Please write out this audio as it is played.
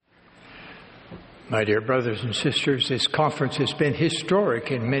My dear brothers and sisters, this conference has been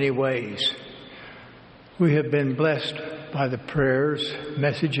historic in many ways. We have been blessed by the prayers,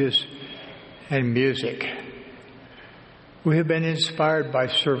 messages, and music. We have been inspired by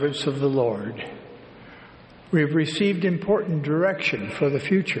servants of the Lord. We have received important direction for the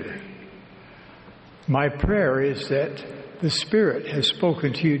future. My prayer is that the Spirit has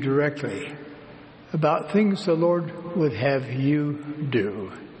spoken to you directly about things the Lord would have you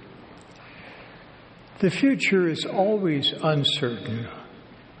do. The future is always uncertain.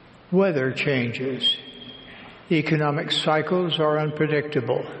 Weather changes. Economic cycles are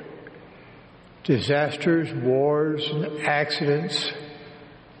unpredictable. Disasters, wars, and accidents,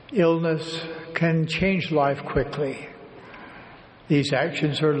 illness can change life quickly. These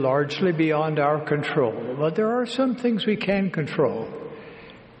actions are largely beyond our control, but there are some things we can control,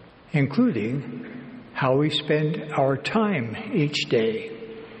 including how we spend our time each day.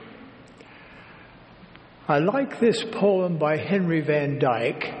 I like this poem by Henry Van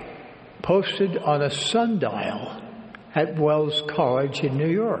Dyke, posted on a sundial at Wells College in New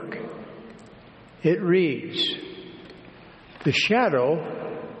York. It reads, "The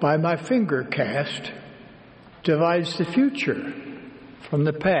shadow by my finger cast divides the future from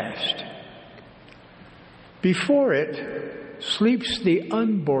the past. Before it sleeps the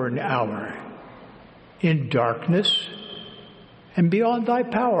unborn hour in darkness and beyond thy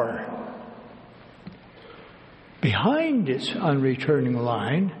power. Behind its unreturning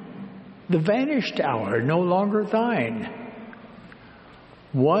line, the vanished hour no longer thine.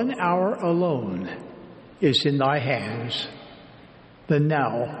 1 hour alone is in thy hands, the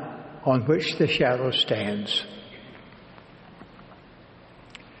now on which the shadow stands."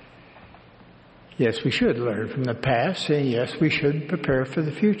 Yes, we should learn from the past, and yes, we should prepare for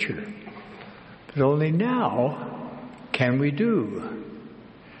the future. But only now can we do.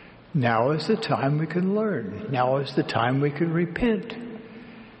 Now is the time we can learn. Now is the time we can repent.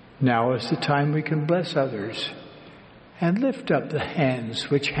 Now is the time we can bless others and lift up the hands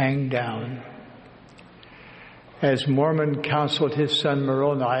which hang down. As Mormon counseled his son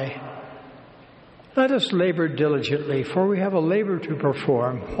Moroni, "Let us labor diligently, for we have a labor to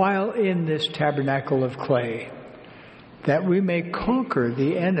perform while in this tabernacle of clay, that we may conquer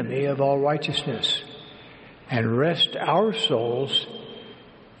the enemy of all righteousness and rest our souls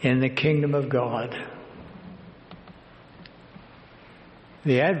in the kingdom of God."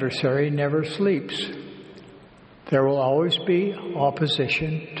 The adversary never sleeps. There will always be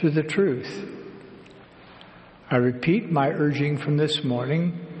opposition to the truth. I repeat my urging from this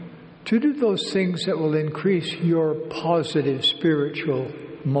morning to do those things that will increase your positive spiritual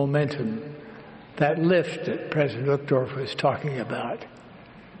momentum, that lift that President Uchtdorf was talking about.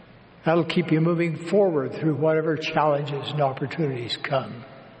 That'll keep you moving forward through whatever challenges and opportunities come.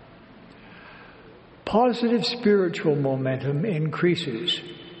 Positive spiritual momentum increases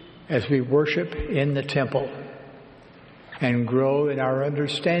as we worship in the temple and grow in our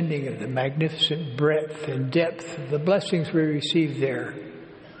understanding of the magnificent breadth and depth of the blessings we receive there.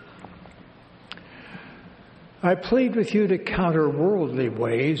 I plead with you to counter worldly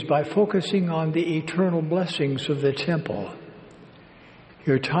ways by focusing on the eternal blessings of the temple.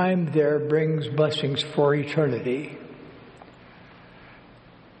 Your time there brings blessings for eternity.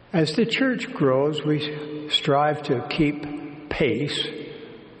 As the church grows, we strive to keep pace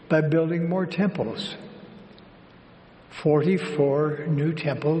by building more temples. 44 new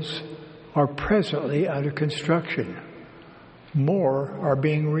temples are presently under construction. More are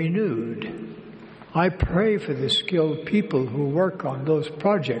being renewed. I pray for the skilled people who work on those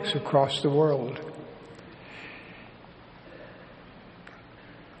projects across the world.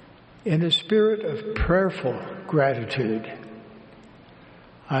 In a spirit of prayerful gratitude,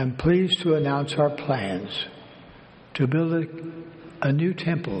 I'm pleased to announce our plans to build a new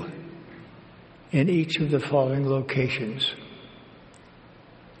temple in each of the following locations: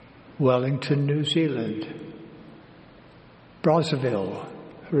 Wellington, New Zealand; Brazzaville,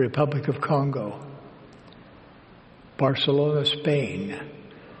 the Republic of Congo; Barcelona, Spain;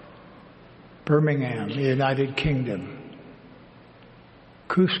 Birmingham, the United Kingdom;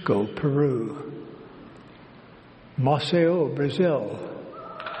 Cusco, Peru; Maceió, Brazil;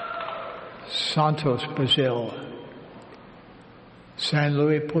 Santos, Brazil; San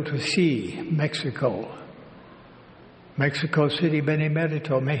Luis Potosí, Mexico; Mexico City,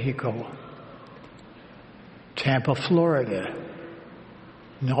 Benemérito, Mexico; Tampa, Florida;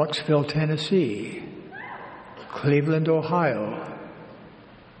 Knoxville, Tennessee; Cleveland, Ohio;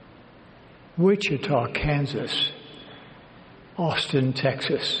 Wichita, Kansas; Austin,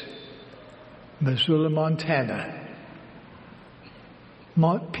 Texas; Missoula, Montana;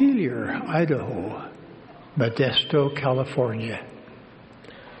 Montpelier, Idaho, Modesto, California.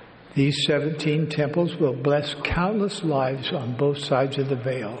 These 17 temples will bless countless lives on both sides of the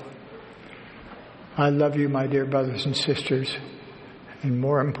veil. I love you, my dear brothers and sisters, and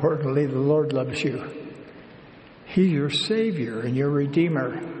more importantly, the Lord loves you. He's your Savior and your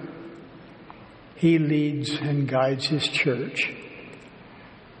Redeemer. He leads and guides His church.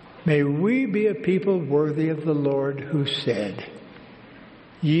 May we be a people worthy of the Lord who said,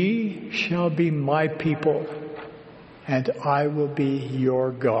 "Ye shall be my people, and I will be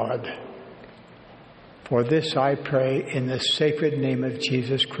your God." For this I pray in the sacred name of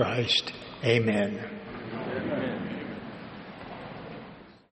Jesus Christ. Amen.